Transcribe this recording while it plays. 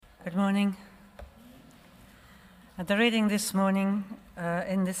Good morning. The reading this morning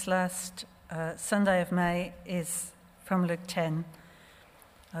in this last Sunday of May is from Luke 10.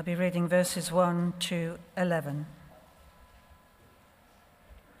 I'll be reading verses 1 to 11.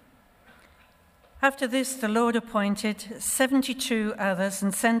 After this, the Lord appointed 72 others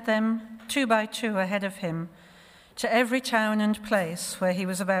and sent them 2 by 2 ahead of him to every town and place where he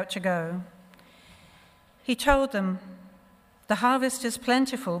was about to go. He told them, "The harvest is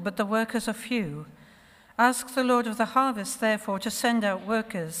plentiful, but the workers are few. Ask the Lord of the harvest, therefore, to send out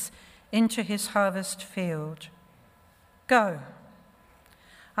workers into his harvest field. Go.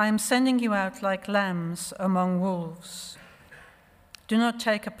 I am sending you out like lambs among wolves. Do not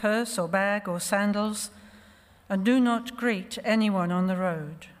take a purse or bag or sandals, and do not greet anyone on the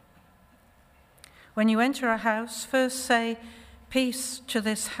road. When you enter a house, first say, 'Peace to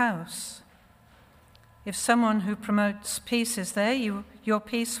this house.' If someone who promotes peace is there, your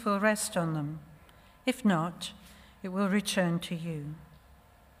peace will rest on them. If not, it will return to you.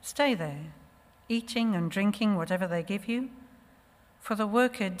 Stay there, eating and drinking whatever they give you, for the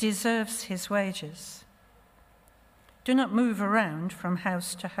worker deserves his wages. Do not move around from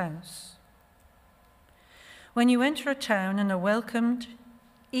house to house. When you enter a town and are welcomed,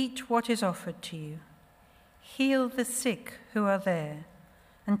 eat what is offered to you. Heal the sick who are there,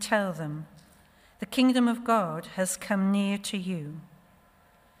 and tell them, 'The kingdom of God has come near to you.'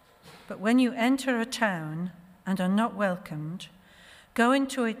 But when you enter a town and are not welcomed, go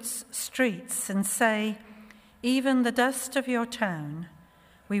into its streets and say, 'Even the dust of your town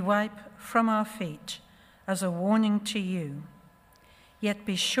we wipe from our feet as a warning to you. Yet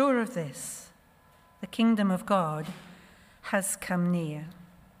be sure of this, the kingdom of God has come near.'"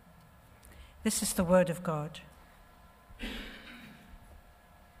 This is the word of God.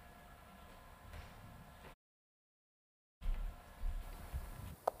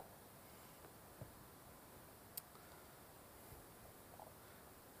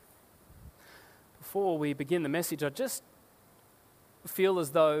 Before we begin the message, I just feel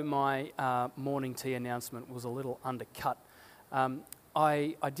as though my morning tea announcement was a little undercut.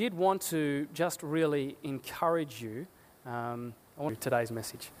 I did want to just really encourage you. I want today's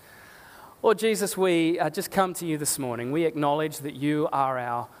message. Lord Jesus, we just come to you this morning. We acknowledge that you are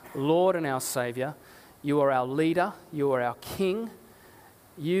our Lord and our Saviour. You are our leader. You are our King.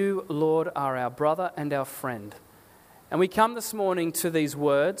 You, Lord, are our brother and our friend. And we come this morning to these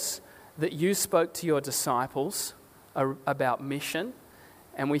words that you spoke to your disciples about mission,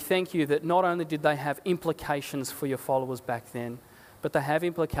 and we thank you that not only did they have implications for your followers back then, but they have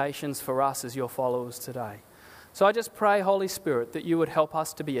implications for us as your followers today. So I just pray, Holy Spirit, that you would help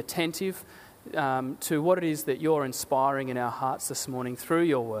us to be attentive to what it is that you're inspiring in our hearts this morning through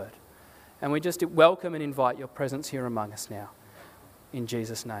your word. And we just welcome and invite your presence here among us now. In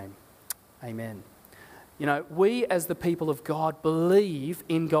Jesus' name, amen. You know, we as the people of God believe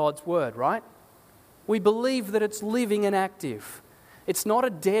in God's word, right? We believe that it's living and active. It's not a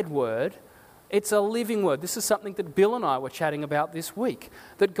dead word, it's a living word. This is something that Bill and I were chatting about this week,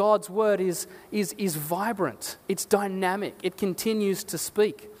 that God's word is vibrant, it's dynamic, it continues to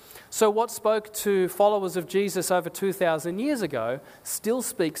speak. So what spoke to followers of Jesus over 2,000 years ago still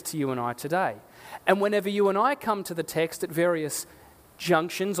speaks to you and I today. And whenever you and I come to the text at various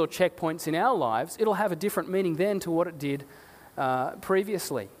junctions or checkpoints in our lives, it'll have a different meaning then to what it did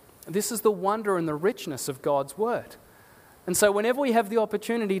previously. This is the wonder and the richness of God's word. And so whenever we have the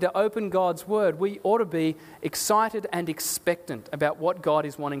opportunity to open God's word, we ought to be excited and expectant about what God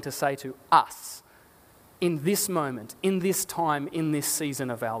is wanting to say to us in this moment, in this time, in this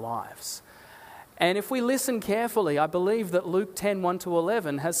season of our lives. And if we listen carefully, I believe that Luke 10, 1 to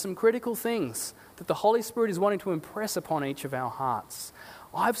 11 has some critical things that the Holy Spirit is wanting to impress upon each of our hearts.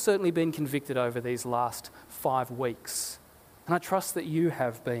 I've certainly been convicted over these last 5 weeks, and I trust that you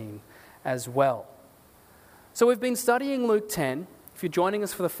have been as well. So we've been studying Luke 10. If you're joining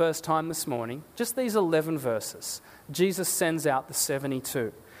us for the first time this morning, just these 11 verses, Jesus sends out the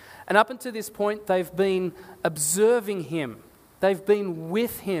 72. And up until this point, they've been observing him. They've been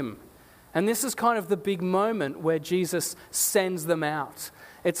with him. And this is kind of the big moment where Jesus sends them out.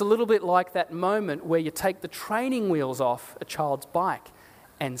 It's a little bit like that moment where you take the training wheels off a child's bike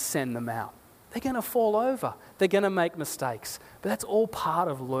and send them out. They're going to fall over. They're going to make mistakes. But that's all part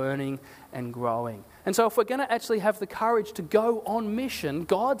of learning and growing. And so if we're going to actually have the courage to go on mission,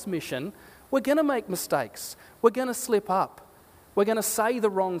 God's mission, we're going to make mistakes. We're going to slip up. We're going to say the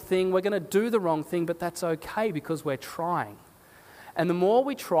wrong thing. We're going to do the wrong thing, but that's okay because we're trying. And the more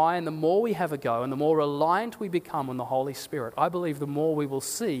we try and the more we have a go and the more reliant we become on the Holy Spirit, I believe the more we will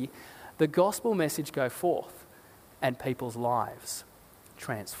see the gospel message go forth and people's lives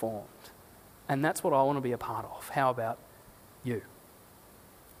transformed. And that's what I want to be a part of. How about you?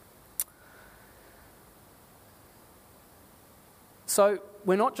 So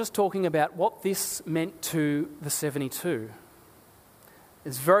we're not just talking about what this meant to the 72.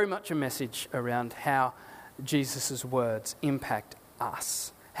 There's very much a message around how Jesus' words impact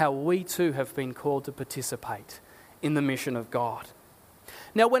us, how we too have been called to participate in the mission of God.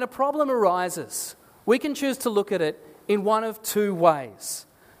 Now, when a problem arises, we can choose to look at it in one of two ways.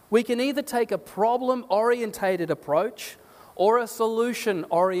 We can either take a problem-orientated approach or a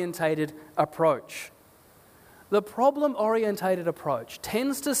solution-orientated approach. The problem-orientated approach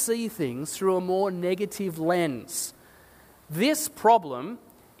tends to see things through a more negative lens. This problem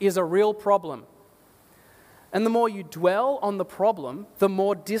is a real problem. And the more you dwell on the problem, the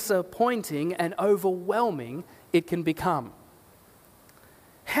more disappointing and overwhelming it can become.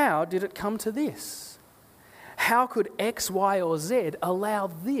 How did it come to this? How could X, Y, or Z allow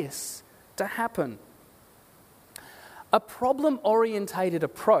this to happen? A problem-orientated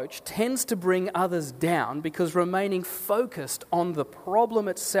approach tends to bring others down because remaining focused on the problem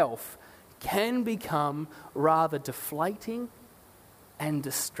itself can become rather deflating and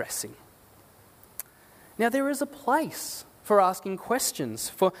distressing. Now, there is a place for asking questions,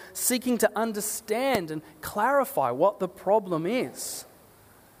 for seeking to understand and clarify what the problem is.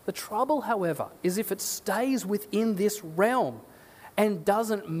 The trouble, however, is if it stays within this realm and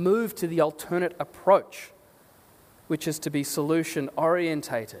doesn't move to the alternate approach, which is to be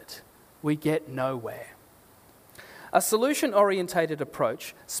solution-orientated, we get nowhere. A solution-orientated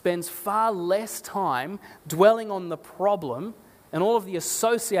approach spends far less time dwelling on the problem and all of the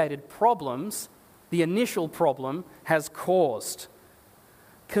associated problems the initial problem has caused.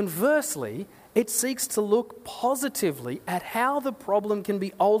 Conversely, it seeks to look positively at how the problem can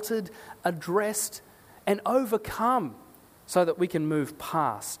be altered, addressed, and overcome so that we can move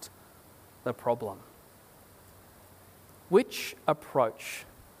past the problem. Which approach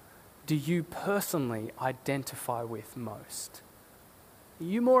do you personally identify with most? Are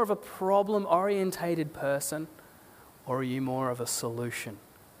you more of a problem-orientated person, or are you more of a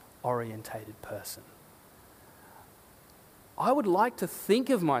solution-orientated person? I would like to think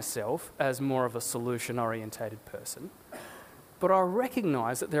of myself as more of a solution-orientated person, but I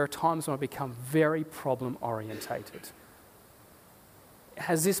recognise that there are times when I become very problem-orientated.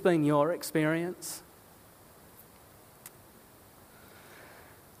 Has this been your experience?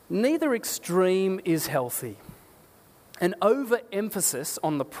 Neither extreme is healthy. An overemphasis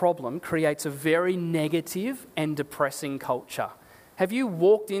on the problem creates a very negative and depressing culture. Have you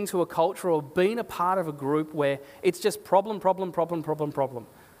walked into a culture or been a part of a group where it's just problem?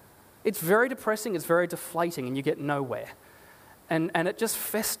 It's very depressing, it's very deflating, and you get nowhere. And it just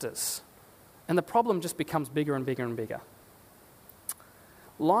festers. And the problem just becomes bigger and bigger and bigger.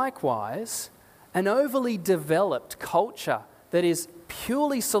 Likewise, an overly developed culture that is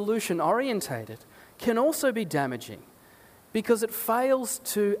purely solution-orientated can also be damaging because it fails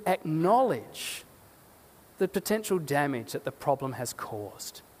to acknowledge the potential damage that the problem has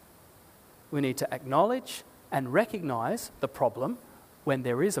caused. We need to acknowledge and recognise the problem when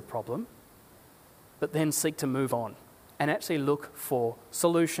there is a problem, but then seek to move on and actually look for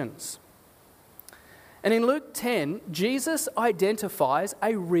solutions. And in Luke 10, Jesus identifies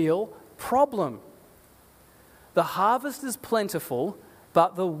a real problem. The harvest is plentiful,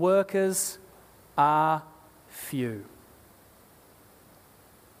 but the workers are few.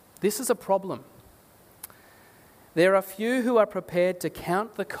 This is a problem. There are few who are prepared to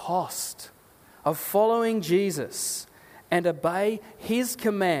count the cost of following Jesus and obey his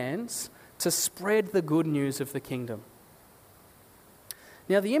commands to spread the good news of the kingdom.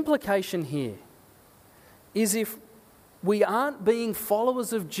 Now, the implication here is if we aren't being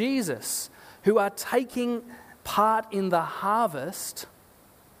followers of Jesus who are taking part in the harvest,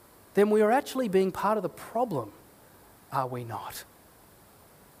 then we are actually being part of the problem, are we not?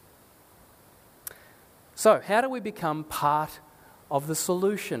 So, how do we become part of the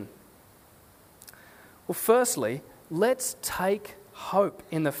solution? Well, firstly, let's take hope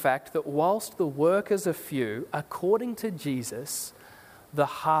in the fact that whilst the workers are few, according to Jesus, the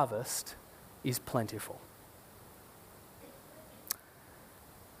harvest is plentiful.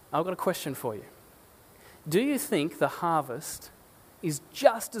 I've got a question for you. Do you think the harvest is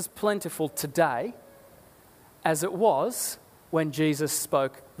just as plentiful today as it was when Jesus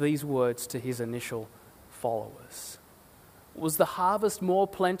spoke these words to his initial followers? Was the harvest more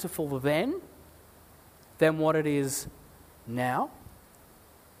plentiful then than what it is now?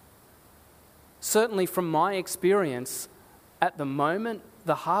 Certainly from my experience, at the moment,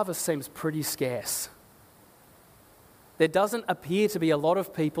 the harvest seems pretty scarce. there doesn't appear to be a lot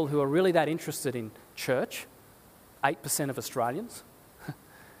of people who are really that interested in church, 8% of Australians.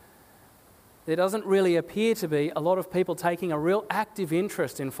 There doesn't really appear to be a lot of people taking a real active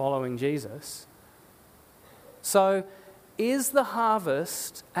interest in following Jesus. So, is the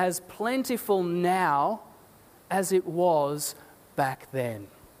harvest as plentiful now as it was back then?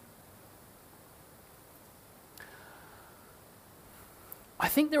 I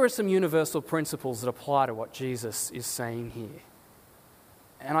think there are some universal principles that apply to what Jesus is saying here.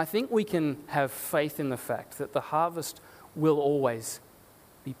 And I think we can have faith in the fact that the harvest will always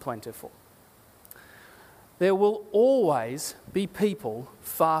be plentiful. There will always be people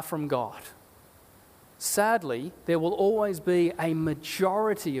far from God. Sadly, there will always be a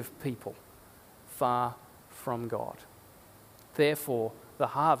majority of people far from God. Therefore, the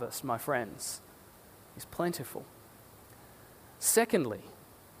harvest, my friends, is plentiful. Secondly,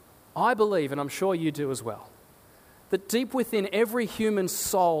 I believe, and I'm sure you do as well, that deep within every human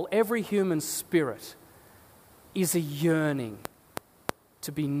soul, every human spirit, is a yearning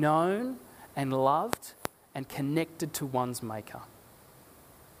to be known and loved and connected to one's Maker.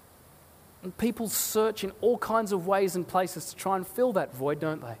 And people search in all kinds of ways and places to try and fill that void,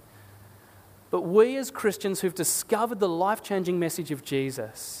 don't they? But we as Christians who've discovered the life-changing message of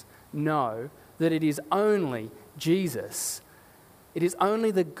Jesus know that it is only Jesus, it is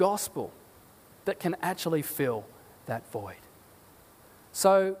only the gospel that can actually fill that void.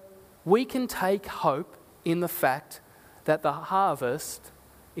 So we can take hope in the fact that the harvest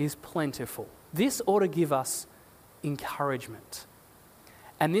is plentiful. This ought to give us encouragement.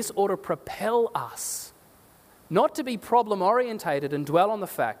 And this ought to propel us not to be problem-orientated and dwell on the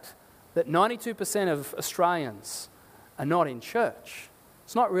fact that 92% of Australians are not in church.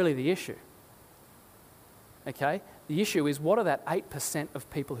 It's not really the issue. Okay? The issue is, what are that 8% of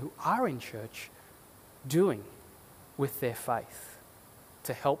people who are in church doing with their faith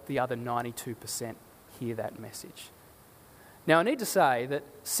to help the other 92% hear that message? Now, I need to say that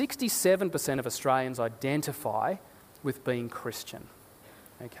 67% of Australians identify with being Christian.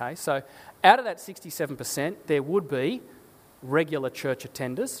 Okay, so out of that 67%, there would be regular church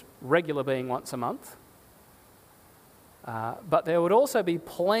attenders, regular being once a month. But there would also be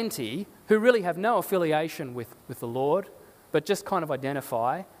plenty who really have no affiliation with the Lord, but just kind of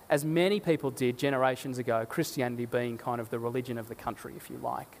identify, as many people did generations ago, Christianity being kind of the religion of the country, if you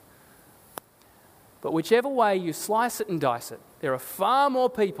like. But whichever way you slice it and dice it, there are far more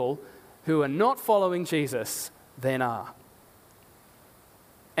people who are not following Jesus than are.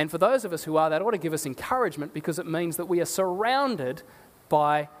 And for those of us who are, that ought to give us encouragement, because it means that we are surrounded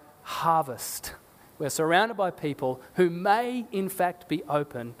by harvest. We're surrounded by people who may, in fact, be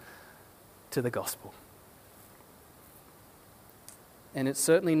open to the gospel. And it's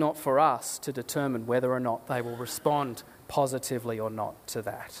certainly not for us to determine whether or not they will respond positively or not to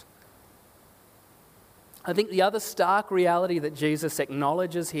that. I think the other stark reality that Jesus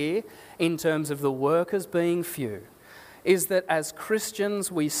acknowledges here, in terms of the workers being few, is that as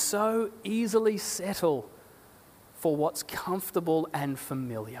Christians we so easily settle for what's comfortable and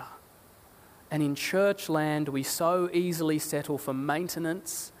familiar. And in church land we so easily settle for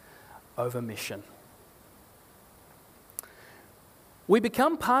maintenance over mission. We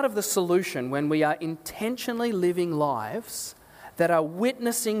become part of the solution when we are intentionally living lives that are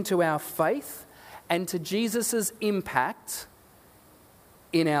witnessing to our faith and to Jesus' impact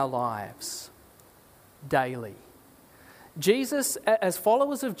in our lives daily. Jesus, as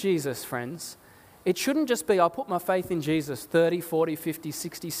followers of Jesus, friends, it shouldn't just be, I put my faith in Jesus 30, 40, 50,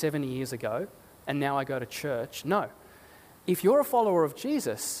 60, 70 years ago, and now I go to church. No. If you're a follower of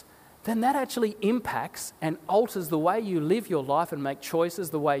Jesus, then that actually impacts and alters the way you live your life and make choices,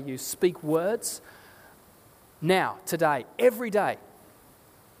 the way you speak words, now, today, every day.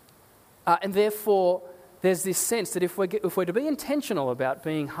 And therefore, there's this sense that if we're to be intentional about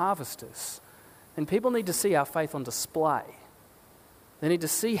being harvesters, then people need to see our faith on display. They need to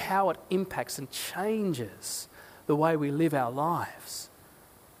see how it impacts and changes the way we live our lives.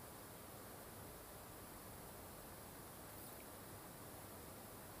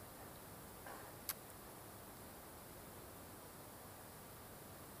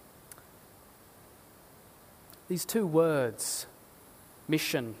 These two words,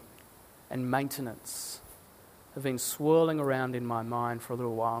 mission and maintenance, have been swirling around in my mind for a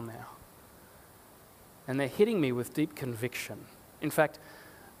little while now. And they're hitting me with deep conviction. In fact,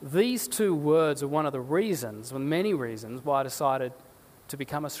 these two words are one of the reasons, one of many reasons, why I decided to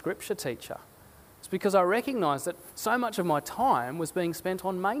become a scripture teacher. It's because I recognised that so much of my time was being spent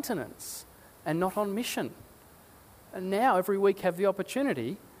on maintenance and not on mission. And now every week have the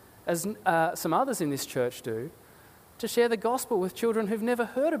opportunity, as some others in this church do, to share the gospel with children who've never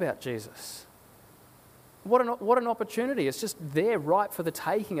heard about Jesus. What an opportunity. It's just there, ripe for the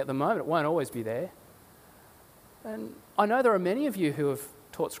taking at the moment. It won't always be there. And I know there are many of you who have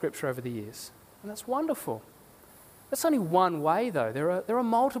taught Scripture over the years, and that's wonderful. That's only one way, though. There are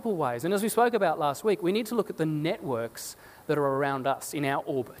multiple ways. And as we spoke about last week, we need to look at the networks that are around us in our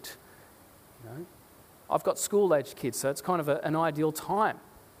orbit. I've got school-aged kids, so it's kind of an ideal time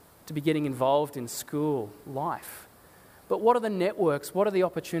to be getting involved in school life. But what are the networks, what are the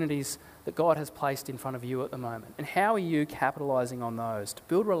opportunities that God has placed in front of you at the moment? And how are you capitalising on those to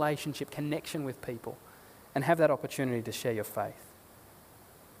build relationship, connection with people, and have that opportunity to share your faith?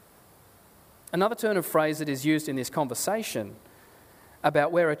 Another turn of phrase that is used in this conversation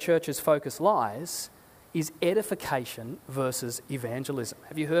about where a church's focus lies is edification versus evangelism.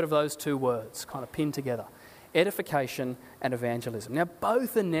 Have you heard of those two words kind of pinned together? Edification and evangelism. Now,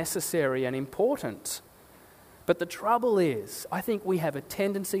 both are necessary and important. But the trouble is, I think we have a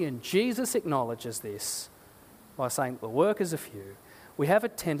tendency, and Jesus acknowledges this by saying the work is a few, we have a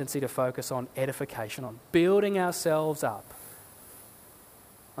tendency to focus on edification, on building ourselves up,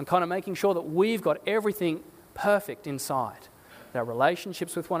 on kind of making sure that we've got everything perfect inside, that our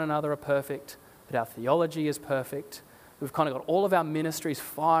relationships with one another are perfect, that our theology is perfect, we've kind of got all of our ministries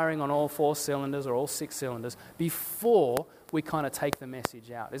firing on all 4 cylinders or all 6 cylinders before we kind of take the message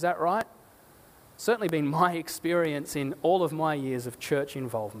out. Is that right? Certainly been my experience in all of my years of church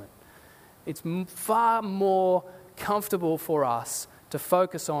involvement. It's far more comfortable for us to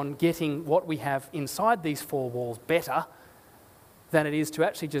focus on getting what we have inside these 4 walls better than it is to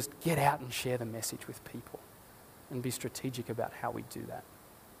actually just get out and share the message with people and be strategic about how we do that.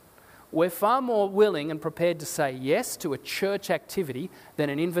 We're far more willing and prepared to say yes to a church activity than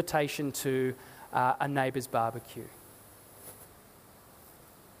an invitation to a neighbour's barbecue.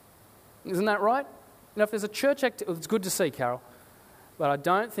 Isn't that right? If there's a church activity, it's good to see, Carol, but I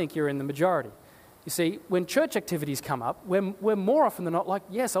don't think you're in the majority. You see, when church activities come up, we're more often than not like,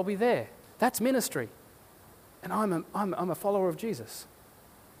 yes, I'll be there. That's ministry. And I'm a follower of Jesus.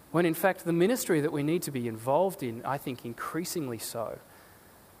 When in fact the ministry that we need to be involved in, I think increasingly so,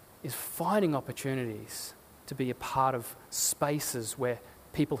 is finding opportunities to be a part of spaces where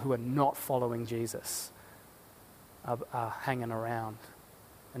people who are not following Jesus are hanging around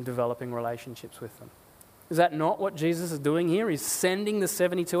and developing relationships with them. Is that not what Jesus is doing here? He's sending the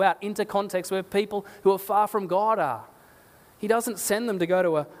 72 out into contexts where people who are far from God are. He doesn't send them to go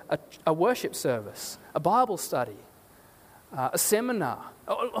to a worship service, a Bible study, a seminar.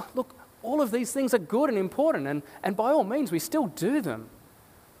 Look, all of these things are good and important, and by all means we still do them.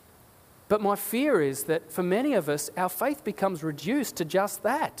 But my fear is that for many of us, our faith becomes reduced to just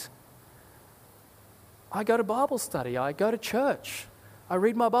that. I go to Bible study, I go to church, I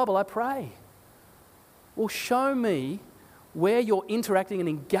read my Bible, I pray. Well, show me where you're interacting and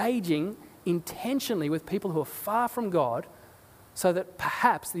engaging intentionally with people who are far from God, so that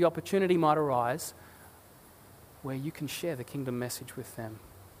perhaps the opportunity might arise where you can share the kingdom message with them.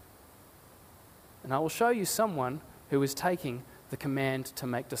 And I will show you someone who is taking the command to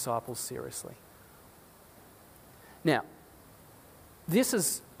make disciples seriously. Now,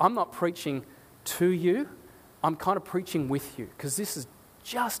 I'm not preaching to you, I'm kind of preaching with you, because this is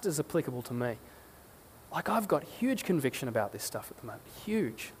just as applicable to me. Like, I've got huge conviction about this stuff at the moment,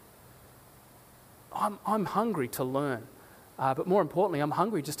 huge. I'm hungry to learn, but more importantly, I'm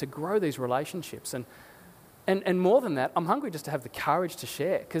hungry just to grow these relationships. And more than that, I'm hungry just to have the courage to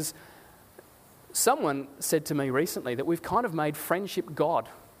share, because someone said to me recently that we've kind of made friendship God,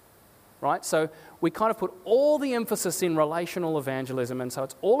 right? So we kind of put all the emphasis in relational evangelism, and so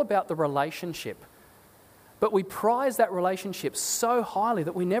it's all about the relationship. But we prize that relationship so highly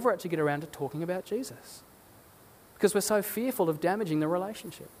that we never actually get around to talking about Jesus, because we're so fearful of damaging the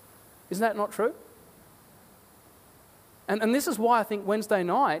relationship. Isn't that not true? And this is why I think Wednesday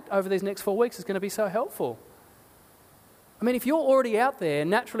night over these next 4 weeks is going to be so helpful. I mean, if you're already out there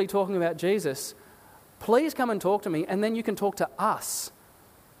naturally talking about Jesus, please come and talk to me, and then you can talk to us,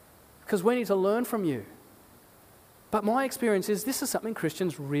 because we need to learn from you. But my experience is this is something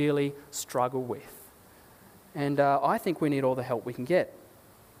Christians really struggle with. And I think we need all the help we can get.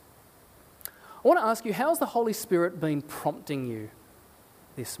 I want to ask you, how's the Holy Spirit been prompting you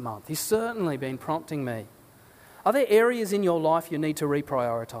this month? He's certainly been prompting me. Are there areas in your life you need to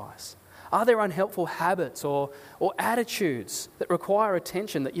reprioritise? Are there unhelpful habits or attitudes that require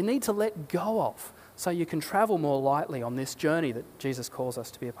attention that you need to let go of so you can travel more lightly on this journey that Jesus calls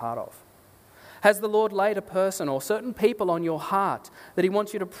us to be a part of? Has the Lord laid a person or certain people on your heart that He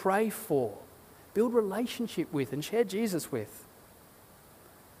wants you to pray for, build relationship with, and share Jesus with?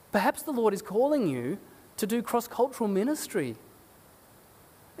 Perhaps the Lord is calling you to do cross-cultural ministry?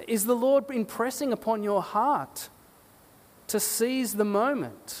 Is the Lord impressing upon your heart to seize the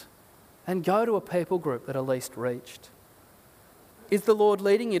moment and go to a people group that are least reached? Is the Lord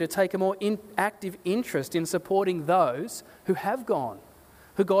leading you to take a more active interest in supporting those who have gone,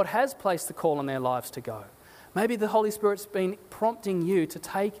 who God has placed the call on their lives to go? Maybe the Holy Spirit's been prompting you to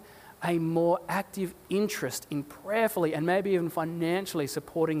take a more active interest in prayerfully and maybe even financially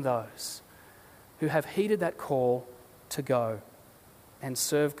supporting those who have heeded that call to go and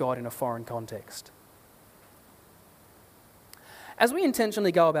serve God in a foreign context. As we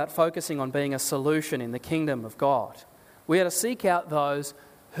intentionally go about focusing on being a solution in the kingdom of God, we are to seek out those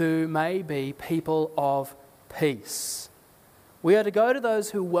who may be people of peace. We are to go to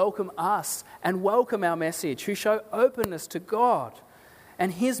those who welcome us and welcome our message, who show openness to God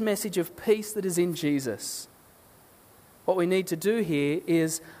and His message of peace that is in Jesus. What we need to do here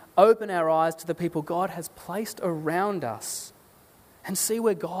is open our eyes to the people God has placed around us and see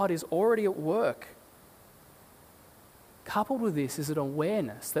where God is already at work. Coupled with this is an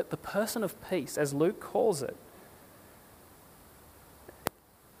awareness that the person of peace, as Luke calls it,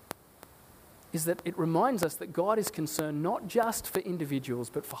 is that it reminds us that God is concerned not just for individuals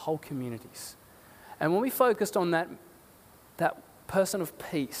but for whole communities. And when we focused on that person of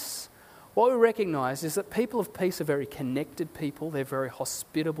peace, what we recognise is that people of peace are very connected people, they're very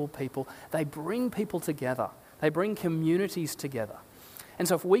hospitable people, they bring people together, they bring communities together. And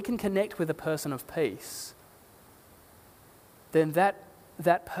so if we can connect with a person of peace, then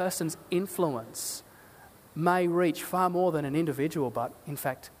that person's influence may reach far more than an individual, but in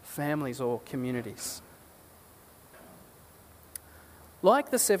fact families or communities.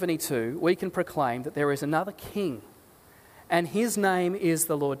 Like the 72, we can proclaim that there is another king, and his name is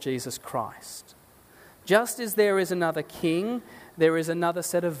the Lord Jesus Christ. Just as there is another king, there is another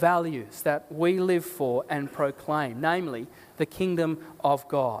set of values that we live for and proclaim, namely the kingdom of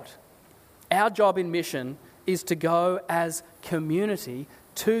God. Our job in mission is to go as community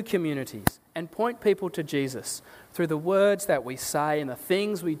to communities and point people to Jesus through the words that we say and the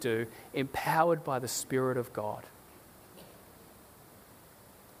things we do, empowered by the Spirit of God.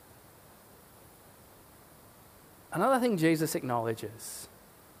 Another thing Jesus acknowledges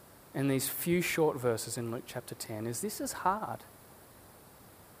in these few short verses in Luke chapter 10 is this is hard.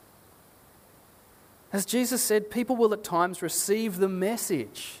 As Jesus said, people will at times receive the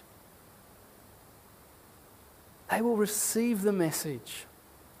message. They will receive the message,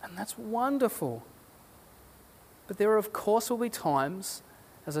 and that's wonderful. But there, of course, will be times,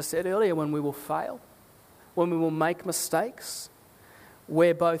 as I said earlier, when we will fail, when we will make mistakes,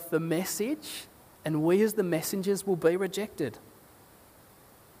 where both the message and we as the messengers will be rejected.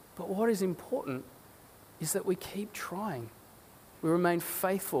 But what is important is that we keep trying. We remain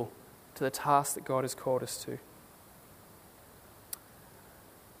faithful to the task that God has called us to.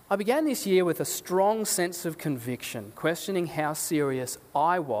 I began this year with a strong sense of conviction, questioning how serious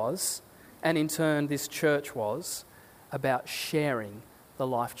I was, and in turn this church was, about sharing the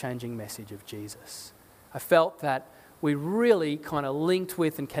life-changing message of Jesus. I felt that we really kind of linked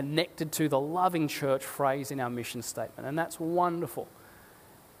with and connected to the loving church phrase in our mission statement, and that's wonderful.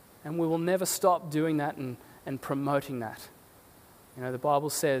 And we will never stop doing that and promoting that. You know, the Bible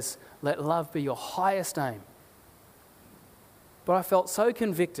says, let love be your highest aim. But I felt so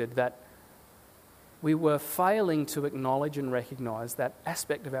convicted that we were failing to acknowledge and recognise that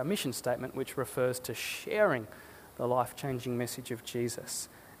aspect of our mission statement which refers to sharing the life-changing message of Jesus.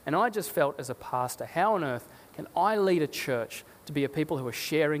 And I just felt as a pastor, how on earth can I lead a church to be a people who are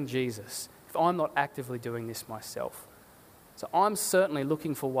sharing Jesus if I'm not actively doing this myself? So I'm certainly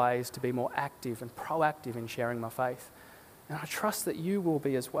looking for ways to be more active and proactive in sharing my faith. And I trust that you will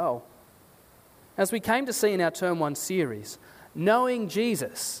be as well. As we came to see in our Term 1 series, knowing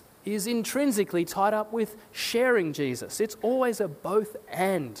Jesus is intrinsically tied up with sharing Jesus. It's always a both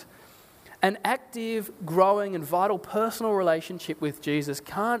and. An active, growing and vital personal relationship with Jesus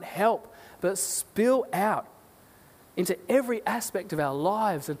can't help but spill out into every aspect of our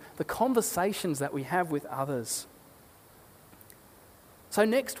lives and the conversations that we have with others. So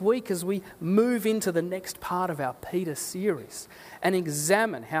next week, as we move into the next part of our Peter series and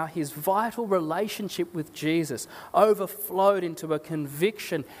examine how his vital relationship with Jesus overflowed into a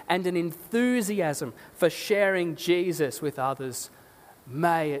conviction and an enthusiasm for sharing Jesus with others,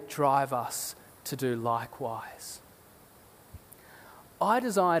 may it drive us to do likewise. I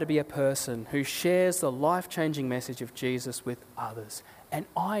desire to be a person who shares the life-changing message of Jesus with others, and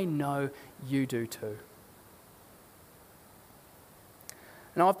I know you do too.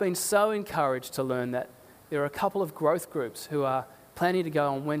 And I've been so encouraged to learn that there are a couple of growth groups who are planning to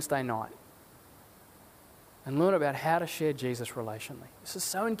go on Wednesday night. and learn about how to share Jesus relationally. This is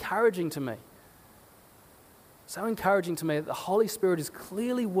so encouraging to me. So encouraging to me that the Holy Spirit is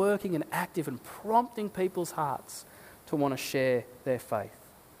clearly working and active and prompting people's hearts to want to share their faith.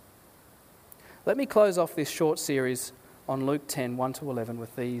 Let me close off this short series on Luke 10, 1 to 11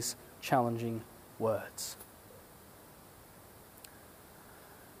 with these challenging words.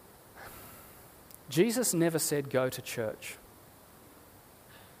 Jesus never said go to church.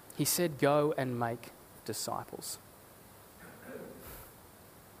 He said go and make disciples.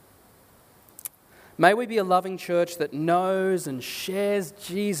 May we be a loving church that knows and shares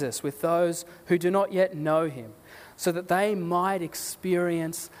Jesus with those who do not yet know him, so that they might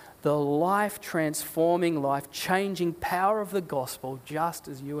experience the life-transforming, life-changing power of the gospel just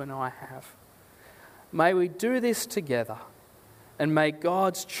as you and I have. May we do this together, and may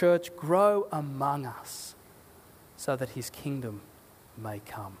God's church grow among us so that his kingdom may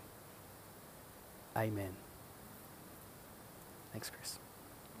come. Amen. Thanks, Chris.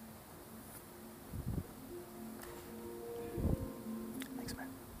 Thanks, man.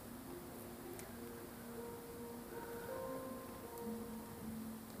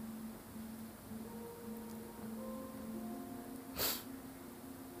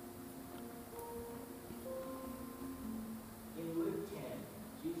 In Luke 10,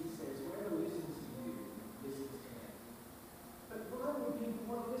 Jesus says, whoever listens to you, listens to me. But why would people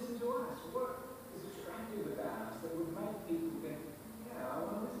want to listen to us? What is attractive about us that would make people think, yeah, I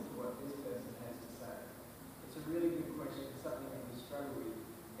want to listen to what this person has to say? It's a really good question. It's something that we struggle with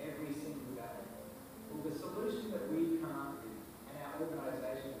every single day. Well, the solution that we've come up with and our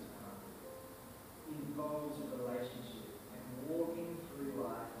organisation has come up with involves a relationship and walking through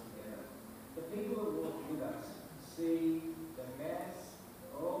life together. The people that walk with us see the mess,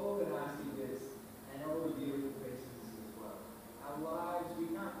 all the nasty bits, and all the beautiful pieces as well. Our lives,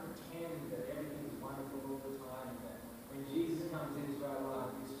 we can't pretend that everything is wonderful all the time, and that when Jesus comes into our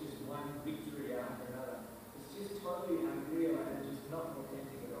life, it's just one victory after another. It's just totally unreal and just not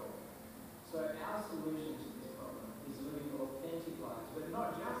authentic at all. So our solution to this problem is living authentic lives, but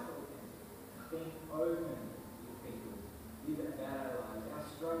not just authentic. Being open with people, live about our lives, our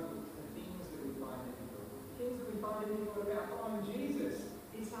struggles, the things that we find difficult. The things that we find difficult about following Jesus.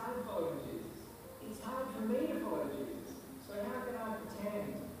 It's hard following Jesus. It's hard for me to follow Jesus. So how can I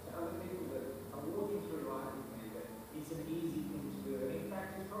pretend to other people that are walking through life with me that it's an easy thing to do? And in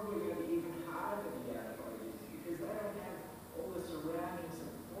fact, it's probably going to be even harder to be able to follow Jesus because they don't have all the surrounding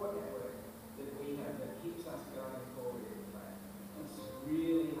support network that we have that keeps us going forward in faith. It's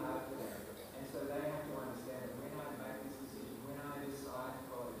really hard for them. And so they have to understand that when I make this decision, when I decide to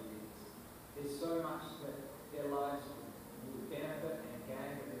follow Jesus, there's so much that their lives will benefit and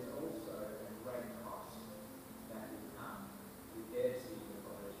gain, but there's also a great cost that will come with their decision to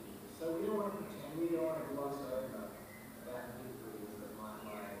follow Jesus. So we don't want to pretend, we don't want to gloss over about the victories that might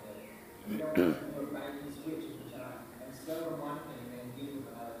lie ahead. We don't want to do a bait and switch and sell them one thing and then give them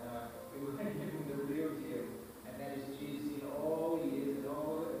another. No, we want to give them the real deal, and that is Jesus in all he is and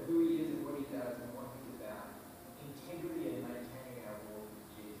all who he is and what he does and what he's about. Integrity and maintaining our walk with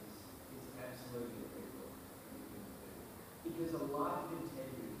Jesus is absolutely critical. Because a life of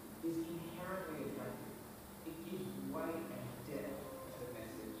integrity is inherently attractive. It gives weight and depth